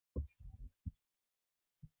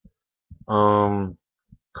Um,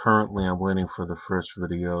 Currently I'm waiting for the first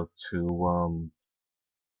video to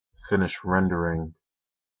finish rendering.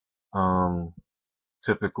 Um,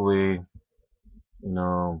 Typically, you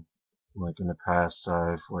know, like in the past,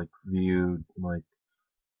 I've like viewed like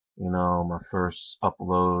my first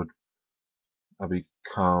upload. I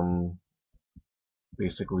become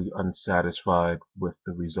basically unsatisfied with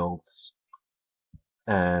the results,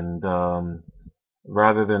 and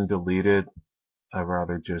rather than delete it, I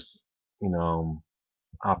rather just you know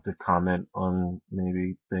opt to comment on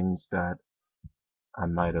maybe things that I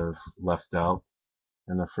might have left out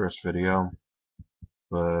in the first video.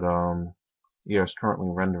 But yeah, it's currently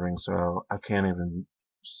rendering, so I can't even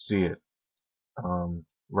see it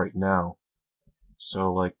right now.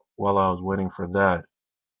 So like while I was waiting for that,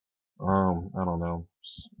 I don't know.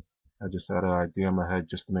 I just had an idea in my head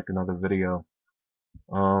just to make another video.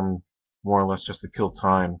 Um, More or less just to kill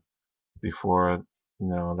time before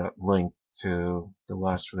that link to the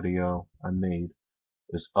last video I made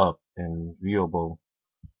is up and viewable.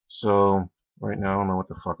 So right now I don't know what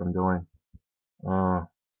the fuck I'm doing. Uh,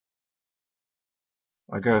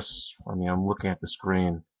 I mean I'm looking at the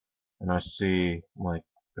screen and I see like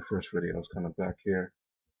the first video is kind of back here.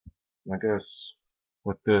 And I guess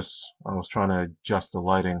with this, I was trying to adjust the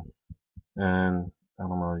lighting, and I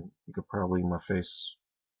don't know, you could probably my face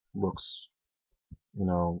looks, you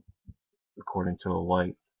know, according to the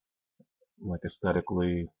light, like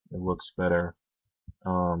aesthetically, it looks better,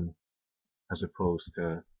 um, as opposed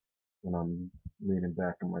to when I'm leaning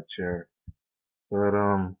back in my chair. But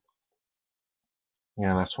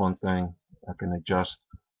yeah, that's one thing I can adjust.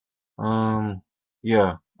 Um,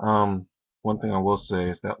 yeah. One thing I will say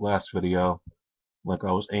is that last video, like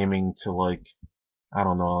I was aiming to like I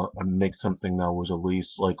don't know, make something that was at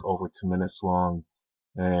least like over 2 minutes long.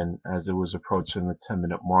 And as it was approaching the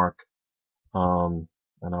 10-minute mark, um,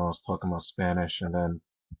 and I was talking about Spanish, and then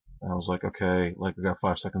I was like, okay, like I got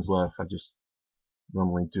 5 seconds left. I just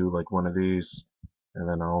normally do like one of these, and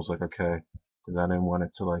then I was like, okay, because I didn't want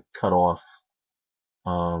it to like cut off.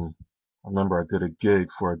 I remember I did a gig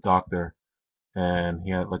for a doctor, and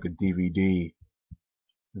he had like a DVD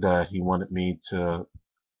that he wanted me to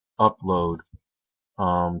upload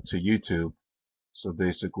to YouTube. So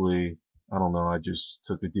basically, I don't know, I just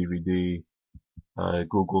took the DVD, I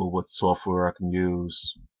Googled what software I can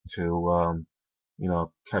use to,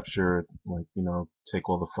 capture, like, take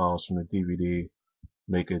all the files from the DVD,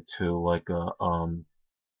 make it to like a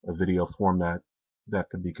video format that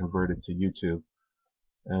could be converted to YouTube.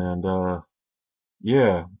 And,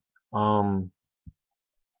 yeah, um,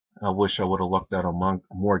 I wish I would have lucked out on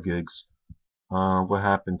more gigs. What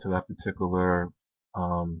happened to that particular,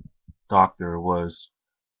 um, doctor was,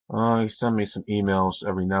 he sent me some emails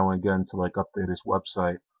every now and again to like update his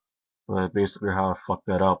website. But basically how I fucked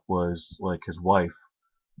that up was like his wife.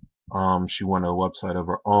 She wanted a website of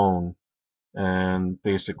her own, and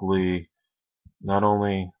basically not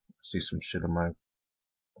only I see some shit on my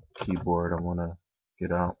keyboard I wanna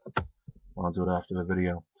get out. I'll do it after the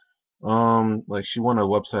video. Like she wanted a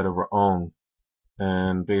website of her own,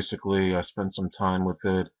 and basically I spent some time with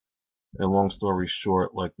it. And long story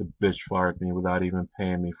short, like the bitch fired me without even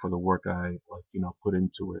paying me for the work I like put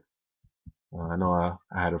into it. I know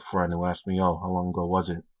I had a friend who asked me, "Oh, how long ago was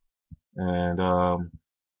it?" And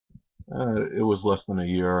it was less than a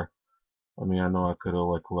year. I mean, I know I could have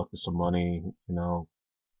like collected some money,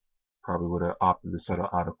 probably would have opted to settle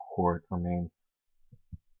out of court. I mean,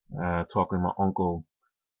 talking to my uncle,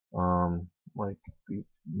 like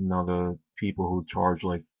the people who charge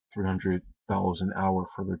like $300 an hour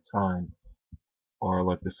for their time are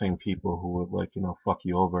like the same people who would like fuck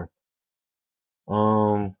you over.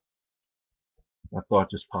 Um, a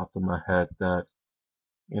thought just popped in my head that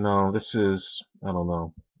this is I don't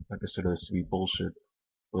know. I consider this to be bullshit,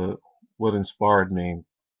 but what inspired me,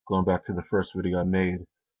 going back to the first video I made,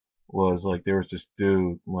 was like there was this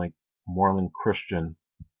dude like Marlon Christian.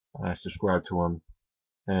 I subscribed to him,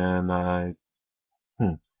 and as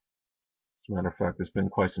a matter of fact, it's been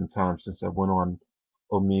quite some time since I went on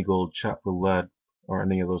Omegle, Chat Roulette, or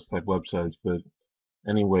any of those type websites. But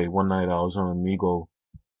anyway, one night I was on Omegle,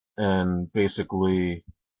 and basically,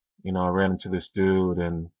 I ran into this dude,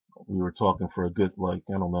 and we were talking for a good like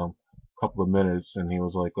I don't know, couple of minutes, and he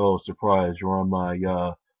was like, "Oh, surprise, you're on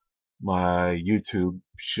my YouTube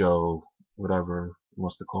show, whatever he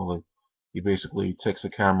wants to call it." He basically takes a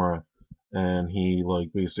camera and he like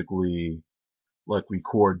basically like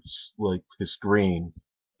records like his screen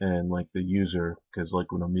and like the user, because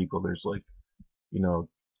like with Omegle there's like you know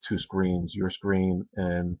two screens, your screen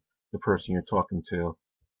and the person you're talking to,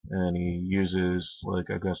 and he uses like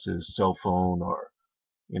I guess his cell phone or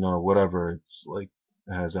whatever. It's like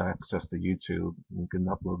it has access to YouTube. You can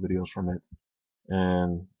upload videos from it,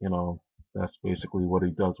 and that's basically what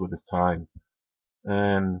he does with his time.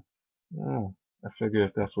 And I figure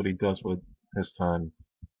if that's what he does with his time,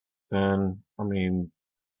 then I mean,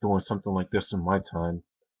 doing something like this in my time.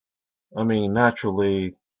 I mean,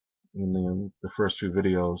 naturally, in the first few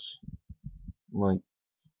videos, like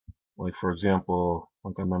for example,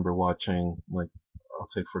 like I remember watching, like I'll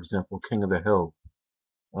take for example King of the Hill.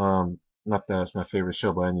 Not that it's my favorite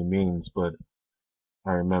show by any means, but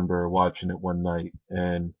I remember watching it one night,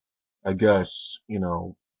 and I guess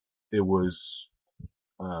it was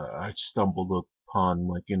I stumbled upon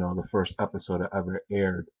like the first episode that ever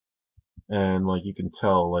aired, and like you can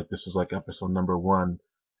tell like this was like episode number one.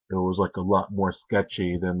 It was like a lot more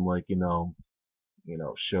sketchy than like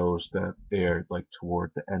shows that aired like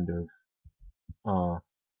toward the end of uh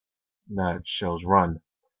that show's run.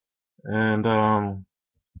 And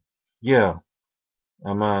yeah,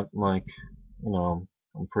 I'm not like you know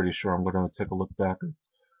I'm pretty sure I'm gonna take a look back at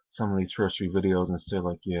some of these first few videos and say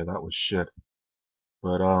like, yeah, that was shit.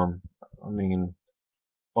 But I mean,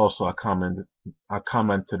 also I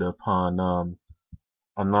commented upon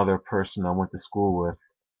another person I went to school with.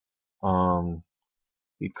 Um,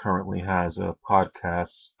 he currently has a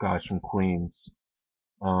podcast, Guys from Queens.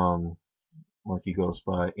 Um, like he goes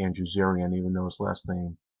by Andrew Zarian, even though his last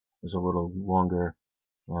name is a little longer.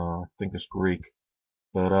 I think it's Greek.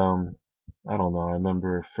 But I don't know. I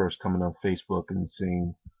remember first coming on Facebook and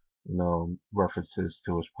seeing, references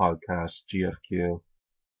to his podcast, GFQ.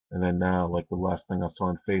 And then now, like the last thing I saw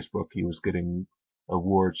on Facebook, he was getting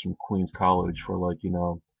awards from Queens College for like,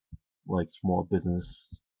 like small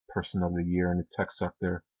business person of the year in the tech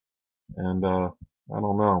sector. And I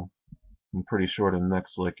don't know. I'm pretty sure the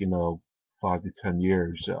next like, 5 to 10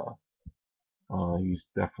 years, he's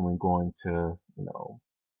definitely going to,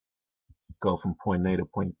 go from point A to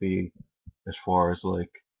point B as far as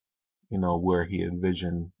like, where he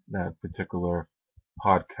envisioned that particular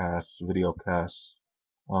podcast, video cast,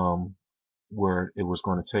 um, where it was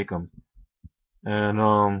going to take him. And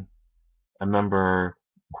I remember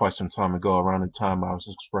quite some time ago, around the time I was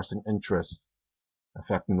expressing interest. In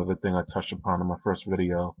fact, another thing I touched upon in my first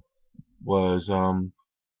video was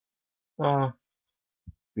uh,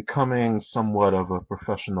 becoming somewhat of a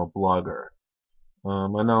professional blogger. I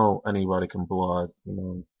know anybody can blog,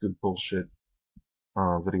 do bullshit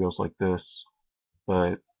videos like this,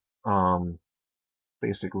 but um,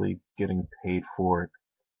 basically getting paid for it,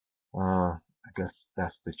 I guess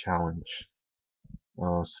that's the challenge.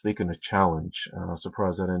 Speaking of challenge,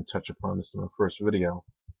 surprised I didn't touch upon this in my first video.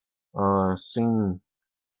 Seen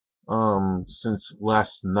since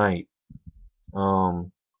last night,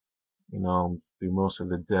 um, through most of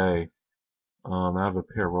the day, I have a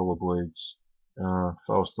pair of rollerblades. If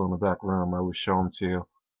I was still in the back room, I would show them to you.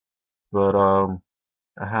 But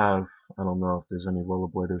I have, I don't know if there's any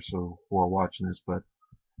rollerbladers who are watching this, but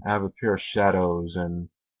I have a pair of shadows, and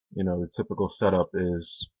the typical setup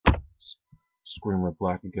is Screamer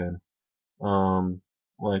Black again. Um,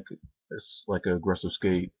 like it's like an aggressive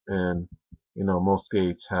skate, and most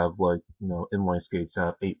skates have like inline skates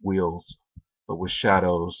have 8 wheels, but with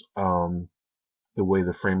shadows, the way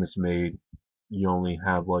the frame is made, you only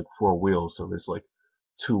have like 4 wheels, so there's like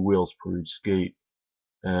 2 wheels per each skate.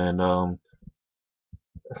 And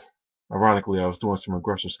ironically, I was doing some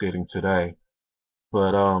aggressive skating today,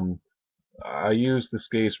 but I use the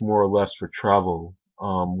skates more or less for travel,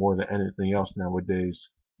 more than anything else nowadays.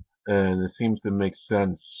 And it seems to make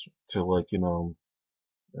sense to like,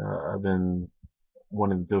 I've been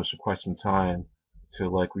wanting to do this for quite some time to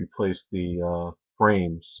like replace the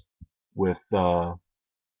frames with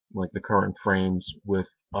like the current frames with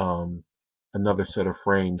another set of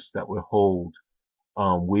frames that would hold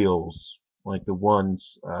wheels. Like the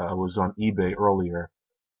ones I was on eBay earlier,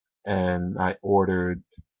 and I ordered,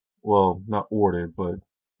 well, not ordered, but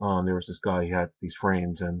there was this guy, he had these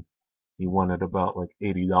frames, and he wanted about like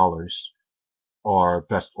 $80 or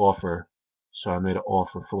best offer. So I made an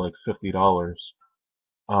offer for like $50.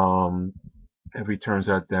 Um, if he turns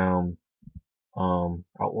that down, I'll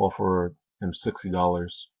offer him $60.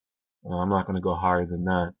 I'm not going to go higher than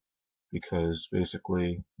that because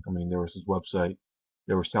basically, I mean, there was his website.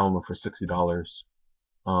 They were selling them for $60.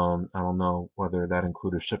 I don't know whether that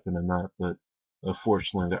included shipping or not, but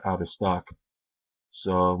unfortunately, they're out of stock.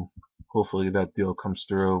 So hopefully that deal comes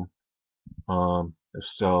through. If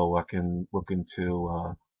so, I can look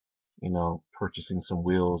into, purchasing some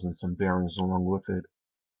wheels and some bearings along with it.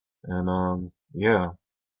 And yeah,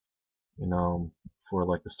 you know, for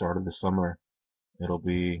like the start of the summer, it'll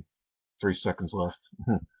be 3 seconds left.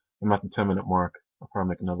 I'm at the 10-minute mark. probably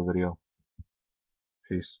make another video.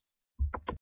 Peace.